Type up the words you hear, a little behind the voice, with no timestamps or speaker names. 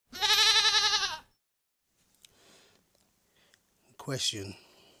question.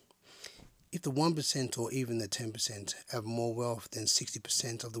 If the 1% or even the 10% have more wealth than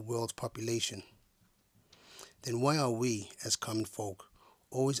 60% of the world's population, then why are we, as common folk,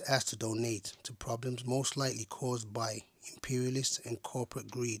 always asked to donate to problems most likely caused by imperialist and corporate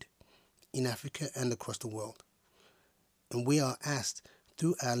greed in Africa and across the world? And we are asked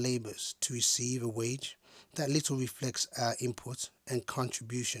through our labours to receive a wage that little reflects our input and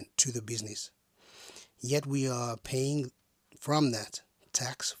contribution to the business. Yet we are paying from that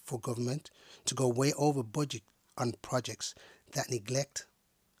tax for government to go way over budget on projects that neglect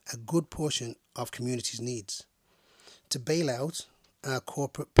a good portion of communities' needs, to bail out our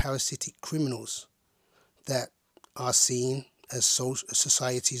corporate parasitic criminals that are seen as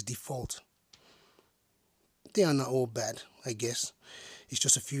society's default. They are not all bad, I guess. It's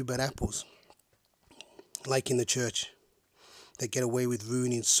just a few bad apples, like in the church, that get away with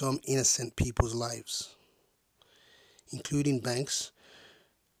ruining some innocent people's lives, including banks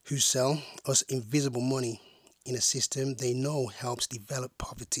who sell us invisible money in a system they know helps develop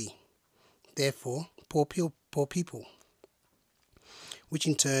poverty. Therefore, poor people, which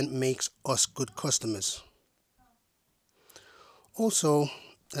in turn makes us good customers. Also,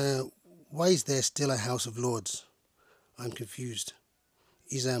 why is there still a House of Lords? I'm confused.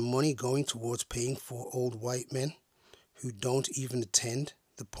 Is our money going towards paying for old white men who don't even attend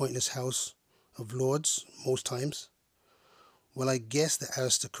the pointless House of Lords most times? Well, I guess the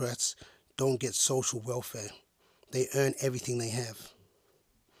aristocrats don't get social welfare. They earn everything they have.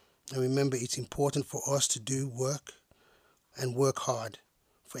 And remember, it's important for us to do work and work hard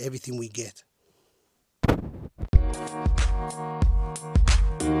for everything we get.